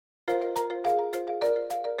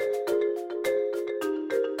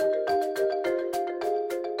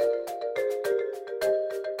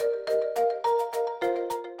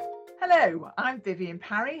Hello, I'm Vivienne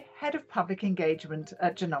Parry, Head of Public Engagement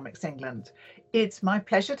at Genomics England. It's my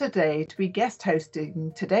pleasure today to be guest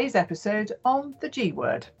hosting today's episode on the G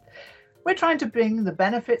word. We're trying to bring the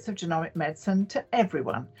benefits of genomic medicine to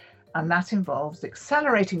everyone, and that involves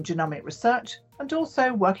accelerating genomic research and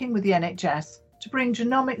also working with the NHS to bring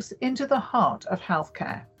genomics into the heart of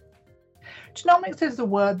healthcare. Genomics is a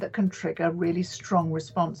word that can trigger really strong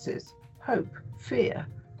responses: hope, fear,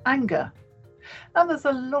 anger. And there's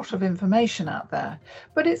a lot of information out there,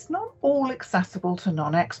 but it's not all accessible to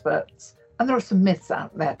non-experts, and there are some myths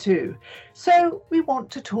out there too. So we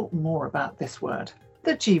want to talk more about this word,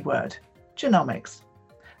 the G word, genomics.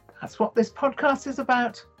 That's what this podcast is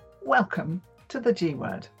about. Welcome to the G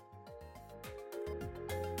word.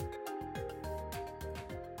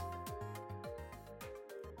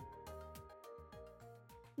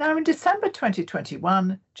 Now, in December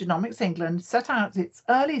 2021, Genomics England set out its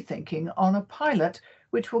early thinking on a pilot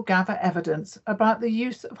which will gather evidence about the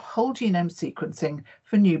use of whole genome sequencing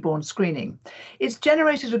for newborn screening. It's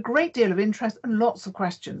generated a great deal of interest and lots of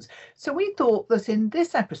questions. So we thought that in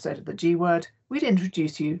this episode of the G word, we'd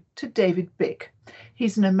introduce you to David Bick.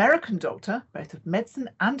 He's an American doctor, both of medicine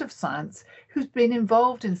and of science, who's been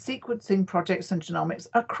involved in sequencing projects and genomics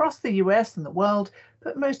across the US and the world,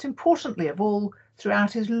 but most importantly of all,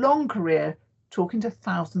 throughout his long career, talking to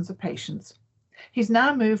thousands of patients. He's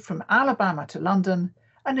now moved from Alabama to London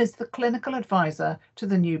and is the clinical advisor to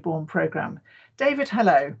the Newborn Programme. David,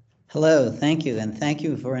 hello. Hello, thank you. And thank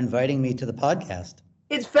you for inviting me to the podcast.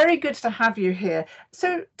 It's very good to have you here.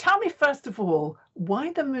 So tell me, first of all,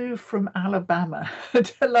 why the move from Alabama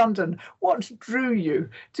to London? What drew you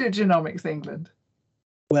to Genomics England?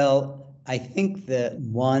 Well, I think the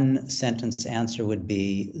one sentence answer would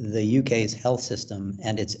be the UK's health system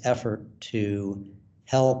and its effort to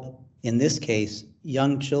help, in this case,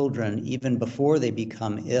 young children, even before they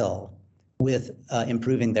become ill, with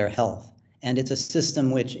improving their health. And it's a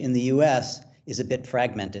system which in the US is a bit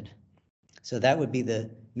fragmented. So that would be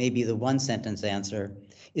maybe the one sentence answer.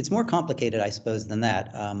 It's more complicated, I suppose, than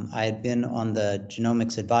that. I had been on the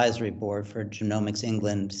Genomics Advisory Board for Genomics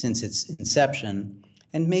England since its inception.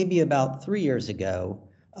 And maybe about 3 years ago,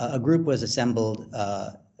 a group was assembled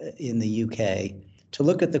in the UK to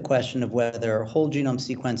look at the question of whether whole genome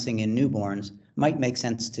sequencing in newborns might make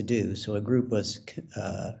sense to do. So a group was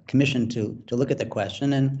commissioned to look at the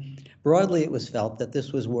question, and broadly it was felt that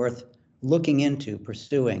this was worth looking into,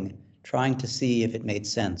 pursuing, trying to see if it made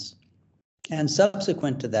sense. And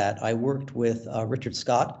subsequent to that, I worked with Richard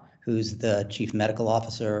Scott, who's the Chief Medical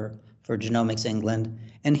Officer for Genomics England,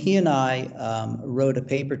 and he and I wrote a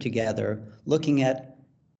paper together looking at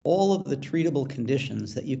all of the treatable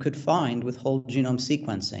conditions that you could find with whole genome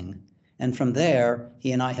sequencing. And from there,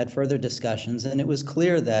 he and I had further discussions, and it was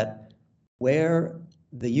clear that where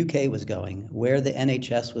the UK was going, where the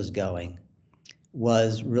NHS was going,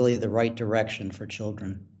 was really the right direction for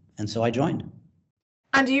children. And so I joined.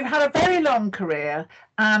 And you've had a very long career,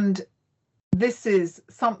 and this is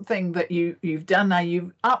something that you've done now.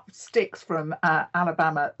 You've upped sticks from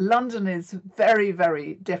Alabama. London is very,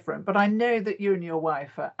 very different, but I know that you and your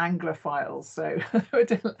wife are Anglophiles, so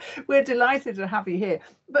we're delighted to have you here.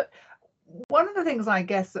 But one of the things I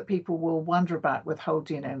guess that people will wonder about with whole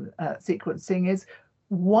genome sequencing is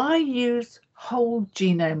why use whole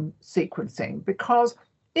genome sequencing? Because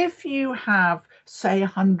if you have, say,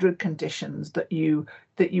 100 conditions that you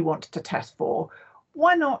wanted to test for,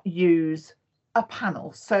 why not use a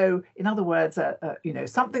panel? So in other words,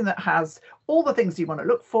 something that has all the things you want to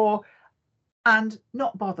look for and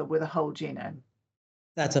not bother with a whole genome.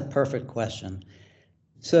 That's a perfect question.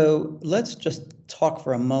 So let's just talk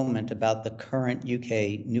for a moment about the current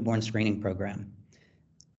UK newborn screening program.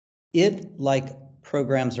 It, like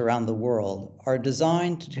programs around the world, are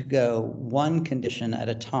designed to go one condition at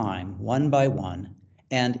a time, one by one,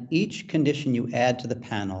 and each condition you add to the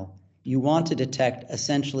panel, you want to detect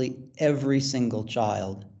essentially every single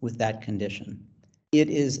child with that condition. It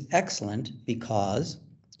is excellent because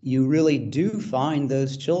you really do find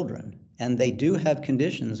those children, and they do have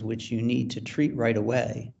conditions which you need to treat right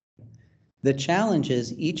away. The challenge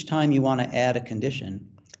is each time you want to add a condition,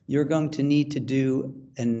 you're going to need to do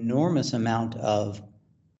an enormous amount of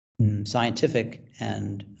scientific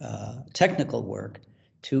and technical work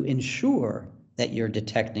to ensure that you're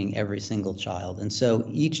detecting every single child. And so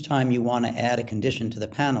each time you want to add a condition to the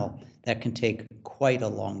panel, that can take quite a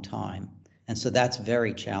long time. And so that's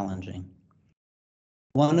very challenging.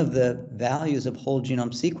 One of the values of whole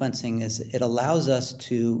genome sequencing is it allows us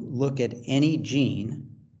to look at any gene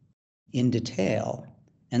in detail.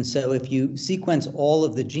 And so if you sequence all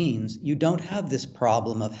of the genes, you don't have this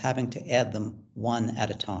problem of having to add them one at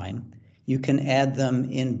a time. You can add them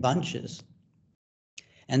in bunches.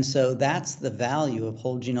 And so that's the value of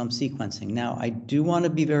whole genome sequencing. Now, I do want to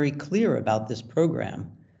be very clear about this program.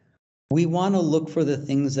 We want to look for the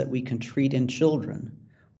things that we can treat in children.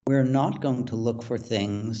 We're not going to look for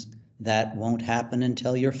things that won't happen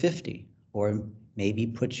until you're 50, or maybe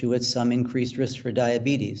put you at some increased risk for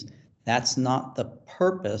diabetes. That's not the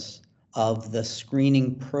purpose of the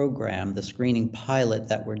screening program, the screening pilot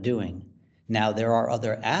that we're doing. Now, there are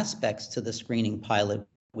other aspects to the screening pilot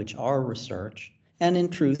which are research, and in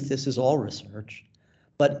truth, this is all research.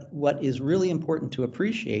 But what is really important to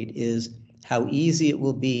appreciate is how easy it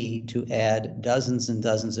will be to add dozens and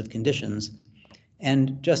dozens of conditions.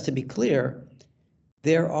 And just to be clear,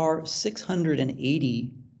 there are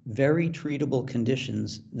 680 very treatable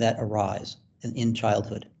conditions that arise in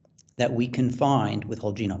childhood that we can find with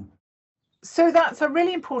whole genome. So that's a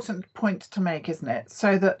really important point to make, isn't it?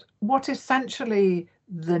 So that what essentially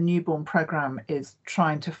the Newborn Programme is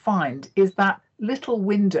trying to find is that little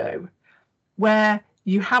window where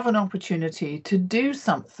you have an opportunity to do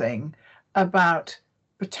something about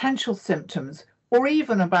potential symptoms, or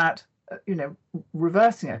even about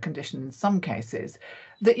reversing a condition in some cases,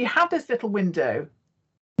 that you have this little window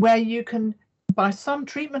where you can, by some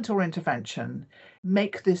treatment or intervention,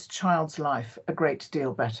 make this child's life a great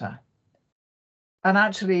deal better. And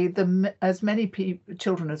actually, as many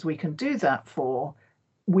children as we can do that for,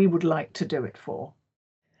 we would like to do it for.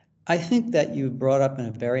 I think that you brought up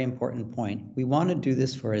a very important point. We want to do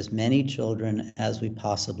this for as many children as we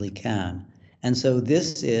possibly can. And so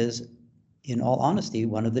this is, in all honesty,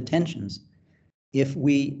 one of the tensions. If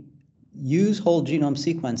we use whole genome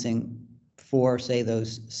sequencing for, say,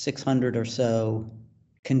 those 600 or so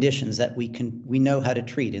conditions that we know how to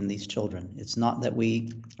treat in these children. It's not that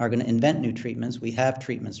we are going to invent new treatments. We have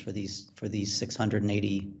treatments for these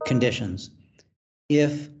 680 conditions.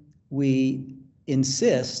 If we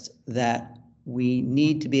insist that we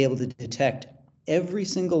need to be able to detect every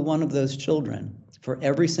single one of those children for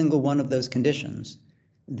every single one of those conditions,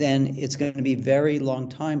 then it's going to be a very long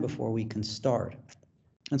time before we can start.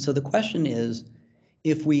 And so the question is,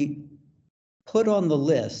 if we put on the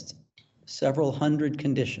list several hundred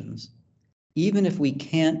conditions, even if we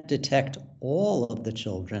can't detect all of the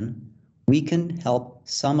children, we can help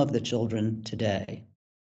some of the children today.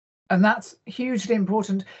 And that's hugely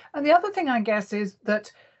important. And the other thing, I guess, is that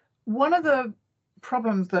one of the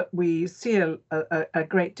problems that we see a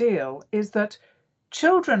great deal is that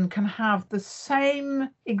children can have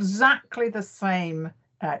exactly the same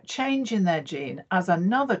change in their gene as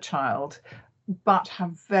another child, but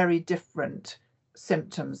have very different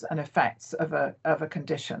symptoms and effects of a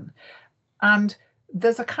condition. And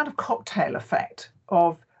there's a kind of cocktail effect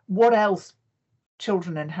of what else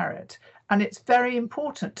children inherit. And it's very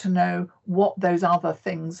important to know what those other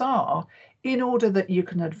things are in order that you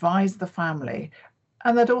can advise the family,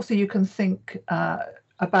 and that also you can think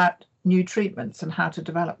about new treatments and how to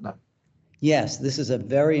develop them. Yes, this is a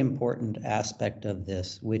very important aspect of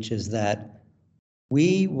this, which is that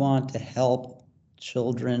we want to help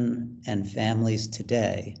children and families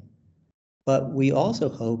today, but we also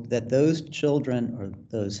hope that those children or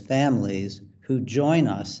those families who join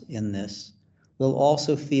us in this will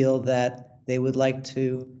also feel that they would like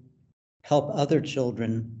to help other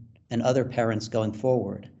children and other parents going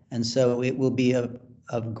forward. And so it will be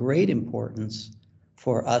of great importance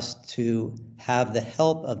for us to have the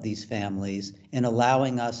help of these families in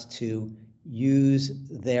allowing us to use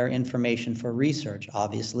their information for research.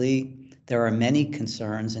 Obviously, there are many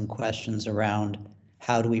concerns and questions around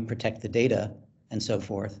how do we protect the data and so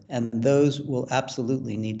forth, and those will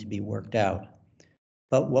absolutely need to be worked out.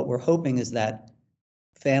 But what we're hoping is that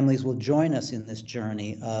families will join us in this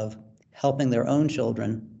journey of helping their own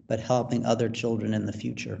children, but helping other children in the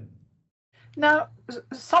future. Now,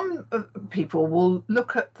 some people will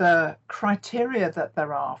look at the criteria that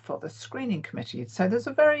there are for the screening committee. So there's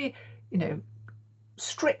a very,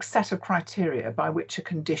 strict set of criteria by which a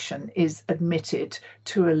condition is admitted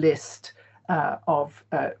to a list of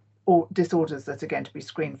disorders that are going to be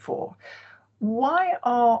screened for. Why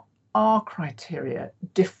are our criteria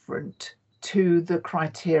different to the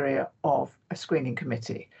criteria of a screening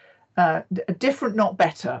committee? Different, not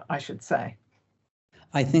better, I should say.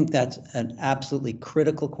 I think that's an absolutely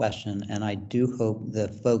critical question, and I do hope the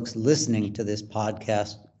folks listening to this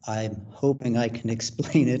podcast, I'm hoping I can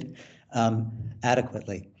explain it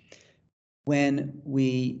adequately. When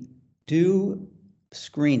we do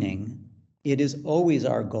screening, it is always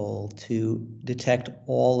our goal to detect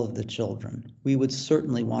all of the children. We would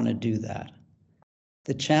certainly want to do that.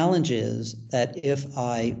 The challenge is that if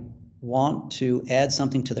I want to add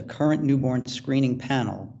something to the current newborn screening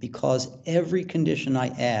panel, because every condition I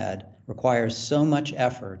add requires so much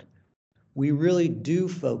effort, we really do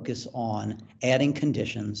focus on adding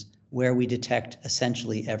conditions where we detect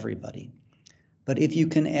essentially everybody. But if you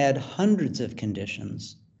can add hundreds of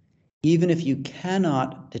conditions, even if you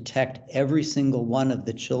cannot detect every single one of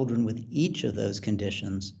the children with each of those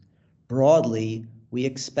conditions, broadly, we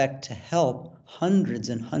expect to help hundreds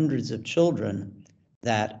and hundreds of children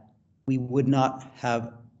that we would not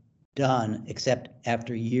have done except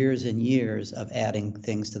after years and years of adding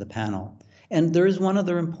things to the panel. And there is one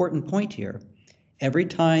other important point here. Every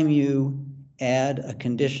time you add a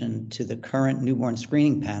condition to the current newborn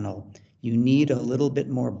screening panel, you need a little bit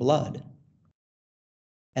more blood.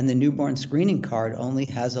 And the newborn screening card only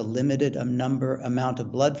has a limited amount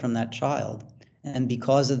of blood from that child. And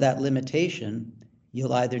because of that limitation,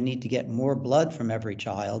 you'll either need to get more blood from every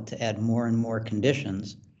child to add more and more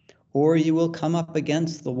conditions, or you will come up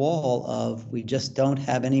against the wall of, we just don't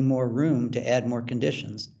have any more room to add more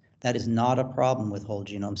conditions. That is not a problem with whole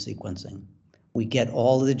genome sequencing. We get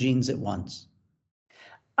all of the genes at once.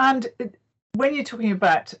 And when you're talking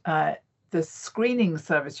about the screening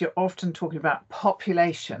service, you're often talking about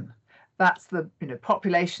population. That's the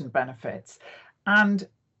population benefits. And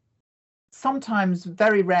sometimes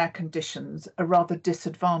very rare conditions are rather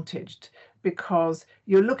disadvantaged because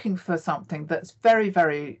you're looking for something that's very,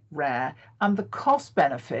 very rare and the cost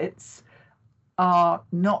benefits are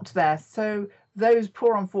not there. So those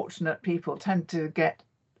poor unfortunate people tend to get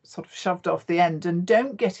sort of shoved off the end and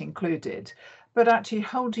don't get included. But actually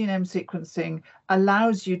whole genome sequencing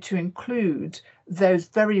allows you to include those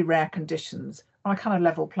very rare conditions on a kind of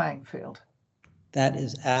level playing field. That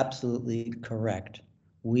is absolutely correct.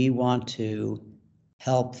 We want to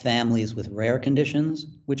help families with rare conditions,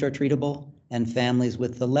 which are treatable, and families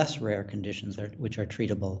with the less rare conditions which are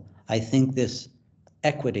treatable. I think this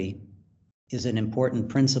equity is an important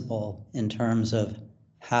principle in terms of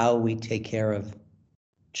how we take care of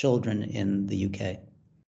children in the UK.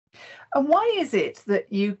 And why is it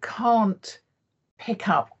that you can't pick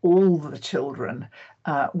up all the children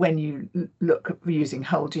when you look at using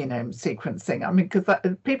whole genome sequencing? I mean,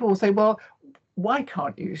 because people will say, well, why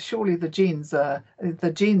can't you? Surely the gene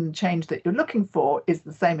change that you're looking for is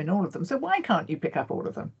the same in all of them. So why can't you pick up all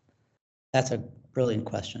of them? That's a brilliant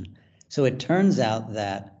question. So it turns out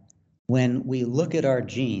that when we look at our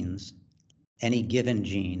genes, any given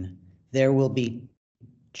gene, there will be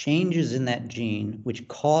changes in that gene which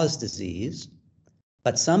cause disease,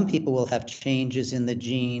 but some people will have changes in the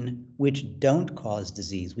gene which don't cause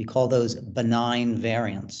disease. We call those benign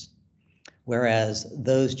variants. Whereas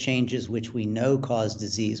those changes which we know cause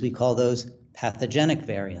disease, we call those pathogenic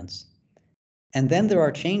variants. And then there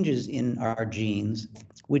are changes in our genes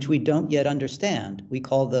which we don't yet understand. We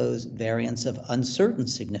call those variants of uncertain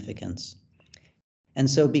significance. And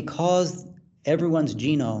so because everyone's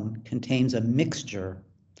genome contains a mixture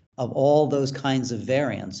of all those kinds of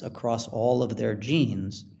variants across all of their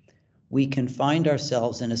genes, we can find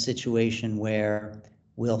ourselves in a situation where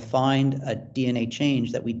we'll find a DNA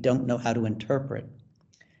change that we don't know how to interpret.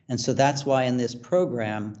 And so that's why in this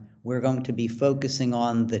program, we're going to be focusing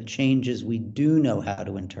on the changes we do know how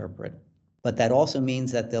to interpret. But that also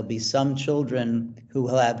means that there'll be some children who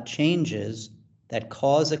will have changes that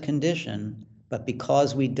cause a condition, but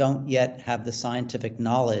because we don't yet have the scientific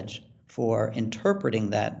knowledge for interpreting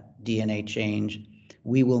that DNA change,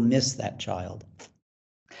 we will miss that child.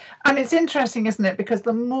 And it's interesting, isn't it? Because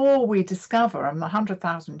the more we discover, and the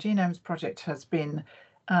 100,000 Genomes Project has been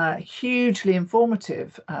hugely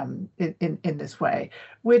informative in this way,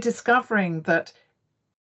 we're discovering that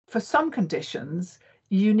for some conditions,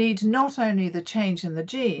 you need not only the change in the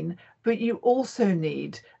gene, but you also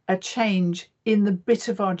need a change in the bit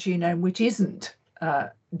of our genome which isn't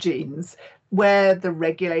genes, where the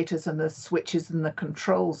regulators and the switches and the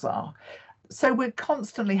controls are. So we're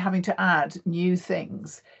constantly having to add new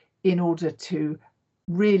things in order to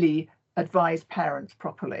really advise parents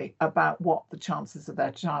properly about what the chances of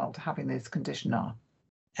their child having this condition are.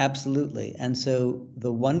 Absolutely. And so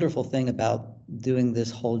the wonderful thing about doing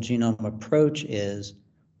this whole genome approach is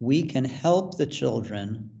we can help the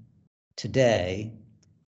children today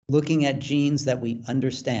looking at genes that we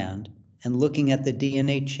understand and looking at the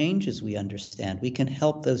DNA changes we understand. We can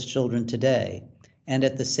help those children today. And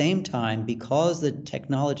at the same time, because the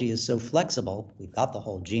technology is so flexible, we've got the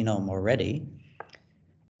whole genome already,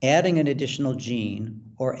 adding an additional gene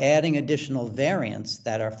or adding additional variants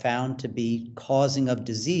that are found to be causing of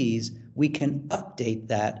disease, we can update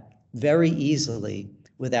that very easily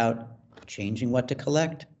without changing what to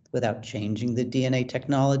collect, without changing the DNA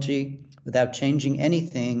technology, without changing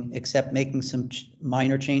anything except making some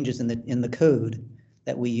minor changes in the code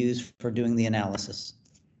that we use for doing the analysis.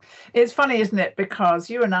 It's funny, isn't it? Because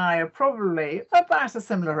you and I are probably about a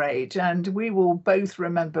similar age, and we will both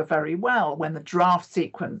remember very well when the draft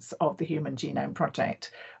sequence of the Human Genome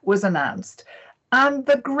Project was announced. And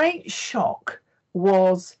the great shock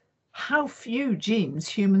was how few genes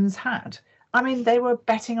humans had. I mean, they were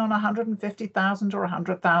betting on 150,000 or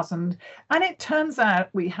 100,000, and it turns out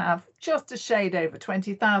we have just a shade over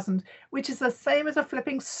 20,000, which is the same as a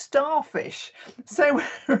flipping starfish. So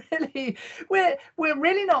we're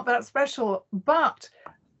really not that special. But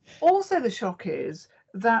also the shock is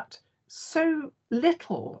that so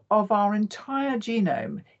little of our entire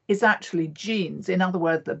genome is actually genes. In other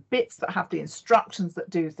words, the bits that have the instructions that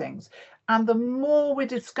do things. And the more we're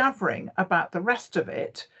discovering about the rest of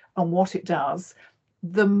it and what it does,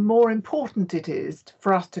 the more important it is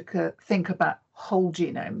for us to think about whole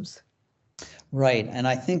genomes. Right. And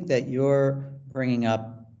I think that you're bringing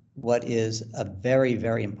up what is a very,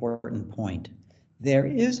 very important point. There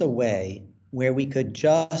is a way where we could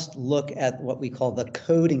just look at what we call the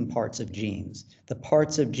coding parts of genes, the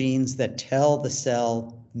parts of genes that tell the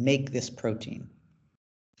cell, make this protein.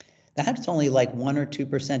 That's only like 1 or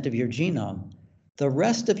 2% of your genome. The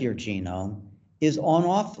rest of your genome is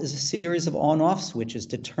a series of on-off switches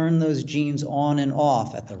to turn those genes on and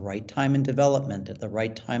off at the right time in development, at the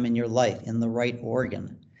right time in your life, in the right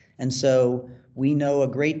organ. And so we know a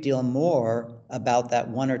great deal more about that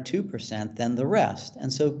 1 or 2% than the rest.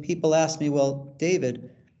 And so people ask me, well, David,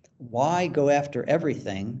 why go after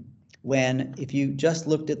everything when if you just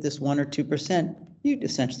looked at this 1 or 2%, you'd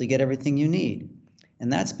essentially get everything you need?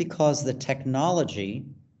 And that's because the technology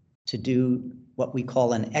to do what we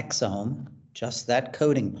call an exome, just that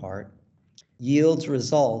coding part, yields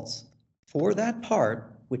results for that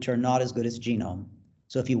part which are not as good as genome.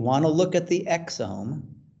 So if you want to look at the exome,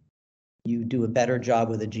 you do a better job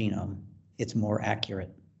with a genome. It's more accurate.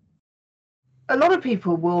 A lot of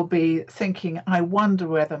people will be thinking, I wonder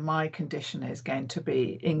whether my condition is going to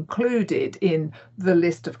be included in the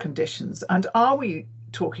list of conditions. And are we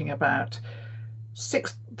talking about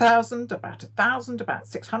 6,000, about 1,000, about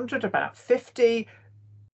 600, about 50?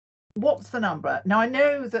 What's the number? Now, I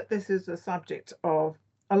know that this is a subject of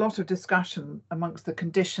a lot of discussion amongst the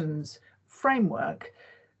conditions framework,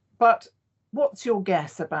 but what's your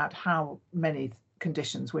guess about how many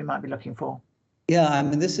conditions we might be looking for? Yeah, I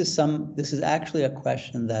mean, this is actually a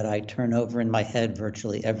question that I turn over in my head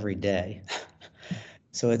virtually every day.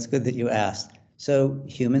 So it's good that you asked. So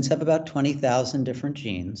humans have about 20,000 different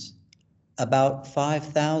genes. About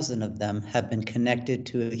 5,000 of them have been connected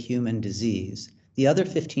to a human disease. The other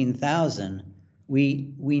 15,000,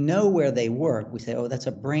 we know where they work. We say, oh, that's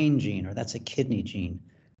a brain gene or that's a kidney gene.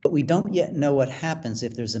 But we don't yet know what happens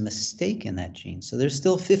if there's a mistake in that gene. So there's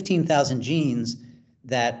still 15,000 genes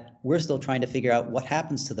that we're still trying to figure out what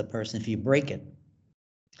happens to the person if you break it.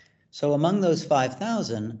 So among those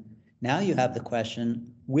 5,000, now you have the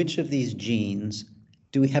question, which of these genes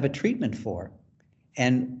do we have a treatment for?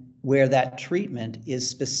 And where that treatment is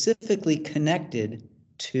specifically connected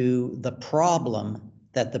to the problem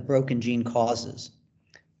that the broken gene causes.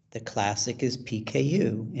 The classic is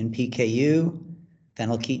PKU. In PKU,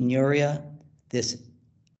 phenylketonuria, this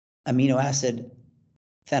amino acid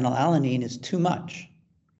phenylalanine is too much.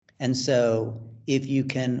 And so if you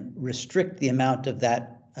can restrict the amount of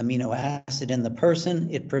that amino acid in the person,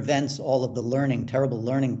 it prevents all of the terrible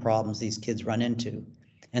learning problems these kids run into.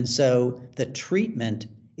 And so the treatment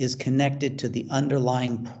is connected to the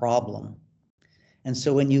underlying problem. And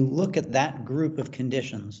so when you look at that group of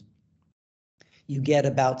conditions, you get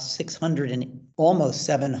about 600 and almost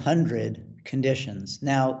 700 conditions.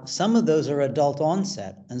 Now, some of those are adult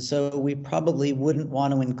onset, and so we probably wouldn't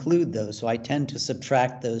want to include those. So I tend to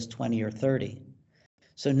subtract those 20 or 30.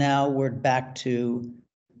 So now we're back to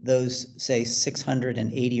those, say,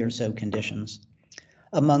 680 or so conditions.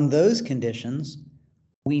 Among those conditions,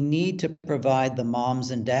 we need to provide the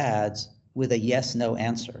moms and dads with a yes/no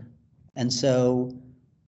answer. And so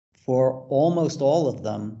for almost all of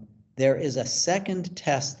them, there is a second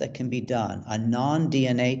test that can be done, a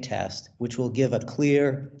non-DNA test, which will give a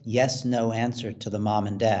clear yes/no answer to the mom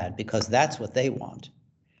and dad, because that's what they want.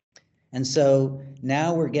 And so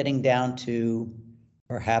now we're getting down to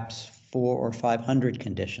perhaps 400 or 500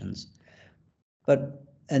 conditions. But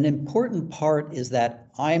an important part is that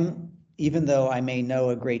even though I may know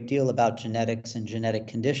a great deal about genetics and genetic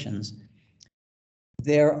conditions,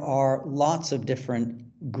 there are lots of different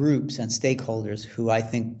groups and stakeholders who I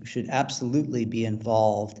think should absolutely be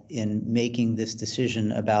involved in making this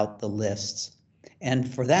decision about the lists.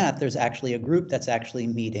 And for that, there's actually a group that's actually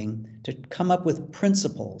meeting to come up with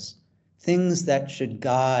principles, things that should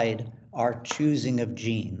guide our choosing of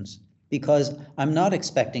genes. Because I'm not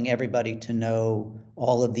expecting everybody to know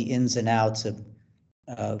all of the ins and outs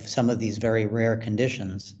of some of these very rare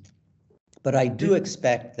conditions. But I do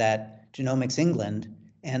expect that Genomics England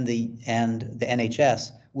and the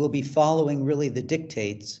NHS will be following really the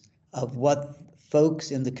dictates of what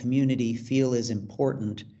folks in the community feel is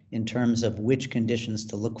important in terms of which conditions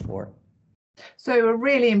to look for. So a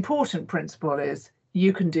really important principle is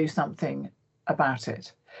you can do something about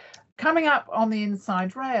it. Coming up on the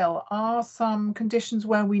inside rail are some conditions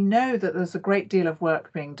where we know that there's a great deal of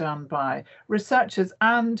work being done by researchers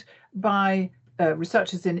and by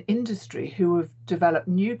researchers in industry who have developed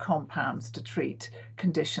new compounds to treat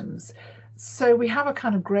conditions. So we have a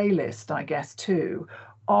kind of grey list, I guess, too,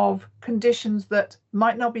 of conditions that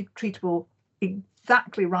might not be treatable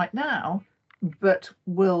exactly right now, but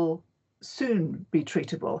will soon be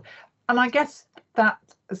treatable. And I guess that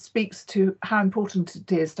speaks to how important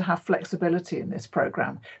it is to have flexibility in this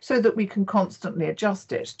programme so that we can constantly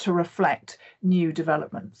adjust it to reflect new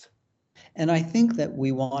developments. And I think that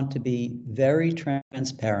we want to be very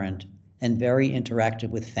transparent and very interactive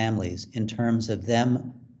with families in terms of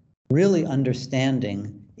them really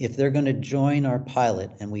understanding if they're going to join our pilot,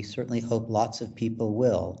 and we certainly hope lots of people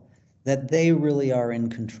will, that they really are in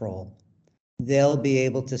control. They'll be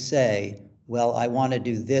able to say, well, I want to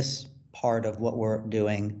do this part of what we're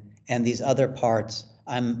doing, and these other parts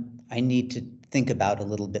I need to think about a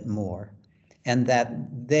little bit more, and that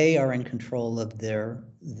they are in control of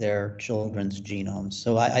their children's genomes.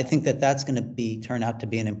 So I think that that's going to turn out to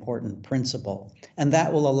be an important principle, and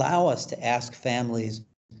that will allow us to ask families,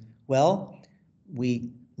 well, we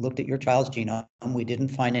looked at your child's genome, we didn't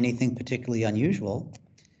find anything particularly unusual.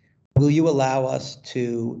 Will you allow us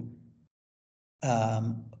to,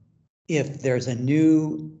 if there's a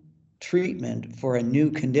new treatment for a new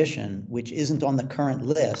condition which isn't on the current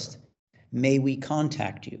list, may we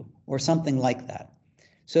contact you, or something like that.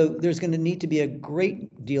 So there's going to need to be a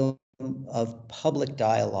great deal of public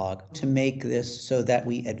dialogue to make this so that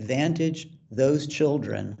we advantage those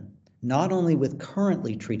children, not only with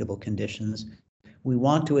currently treatable conditions, we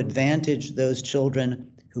want to advantage those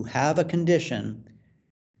children who have a condition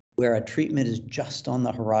where a treatment is just on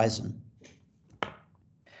the horizon.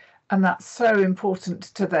 And that's so important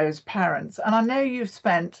to those parents. And I know you've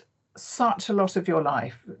spent such a lot of your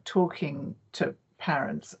life talking to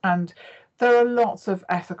parents, and there are lots of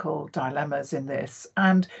ethical dilemmas in this.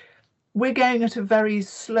 And we're going at a very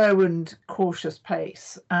slow and cautious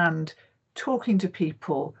pace and talking to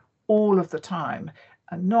people all of the time,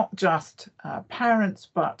 and not just parents,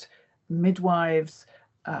 but midwives,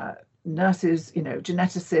 nurses,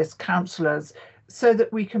 geneticists, counsellors, so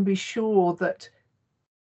that we can be sure that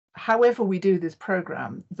however we do this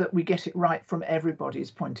program, that we get it right from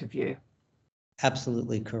everybody's point of view.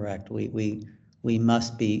 Absolutely correct. We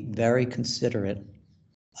must be very considerate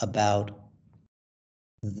about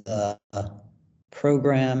the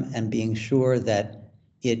program and being sure that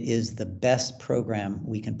it is the best program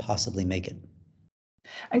we can possibly make it.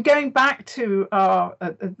 And going back to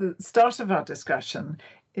the start of our discussion,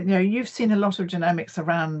 you've seen a lot of genomics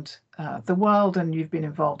around the world, and you've been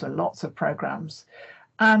involved in lots of programs.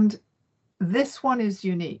 And this one is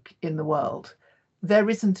unique in the world. There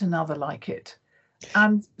isn't another like it.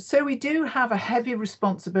 And so we do have a heavy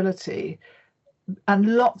responsibility,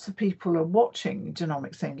 and lots of people are watching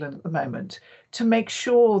Genomics England at the moment to make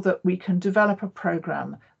sure that we can develop a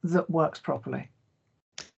program that works properly.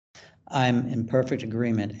 I'm in perfect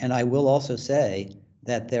agreement. And I will also say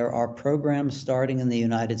that there are programs starting in the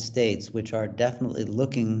United States which are definitely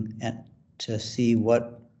looking to see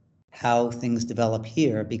how things develop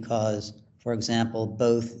here, because, for example,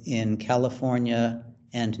 both in California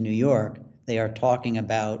and New York, they are talking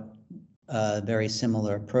about very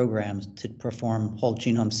similar programs to perform whole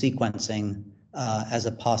genome sequencing as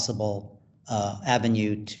a possible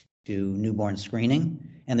avenue to newborn screening.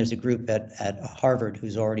 And there's a group at Harvard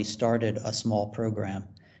who's already started a small program.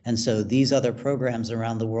 And so these other programs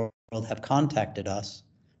around the world have contacted us,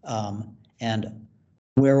 and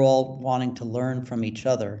we're all wanting to learn from each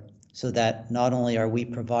other, so that not only are we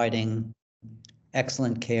providing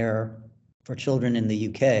excellent care for children in the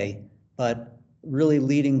UK, but really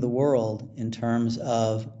leading the world in terms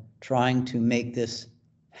of trying to make this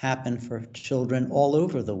happen for children all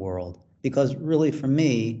over the world. Because really, for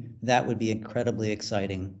me, that would be incredibly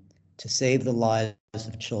exciting, to save the lives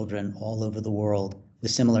of children all over the world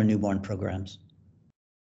with similar newborn programs.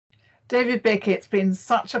 David Bick, it's been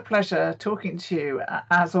such a pleasure talking to you,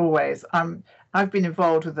 as always. I'm I've been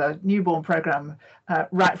involved with the Newborn Programme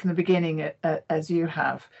right from the beginning, as you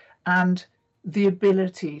have, and the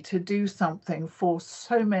ability to do something for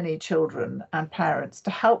so many children and parents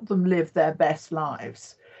to help them live their best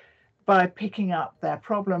lives by picking up their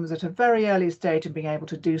problems at a very early stage and being able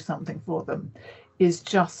to do something for them is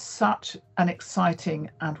just such an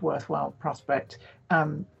exciting and worthwhile prospect.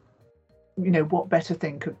 What better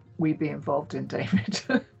thing could we be involved in, David?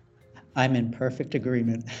 I'm in perfect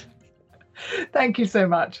agreement. Thank you so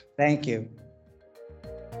much. Thank you.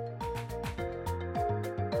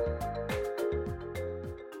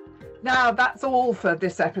 Now, that's all for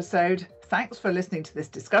this episode. Thanks for listening to this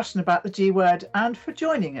discussion about the G word and for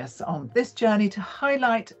joining us on this journey to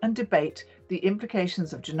highlight and debate the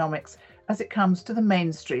implications of genomics as it comes to the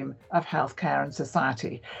mainstream of healthcare and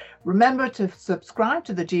society. Remember to subscribe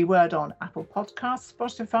to the G word on Apple Podcasts,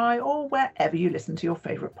 Spotify, or wherever you listen to your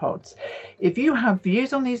favourite pods. If you have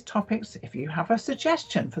views on these topics, if you have a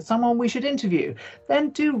suggestion for someone we should interview,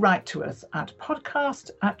 then do write to us at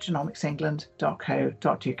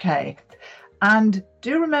podcast@genomicsengland.co.uk. And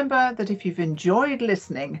do remember that if you've enjoyed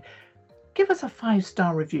listening, give us a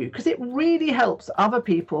 5-star review, because it really helps other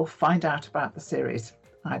people find out about the series.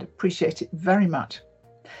 I'd appreciate it very much.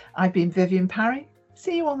 I've been Vivienne Parry.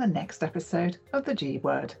 See you on the next episode of the G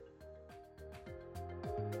Word.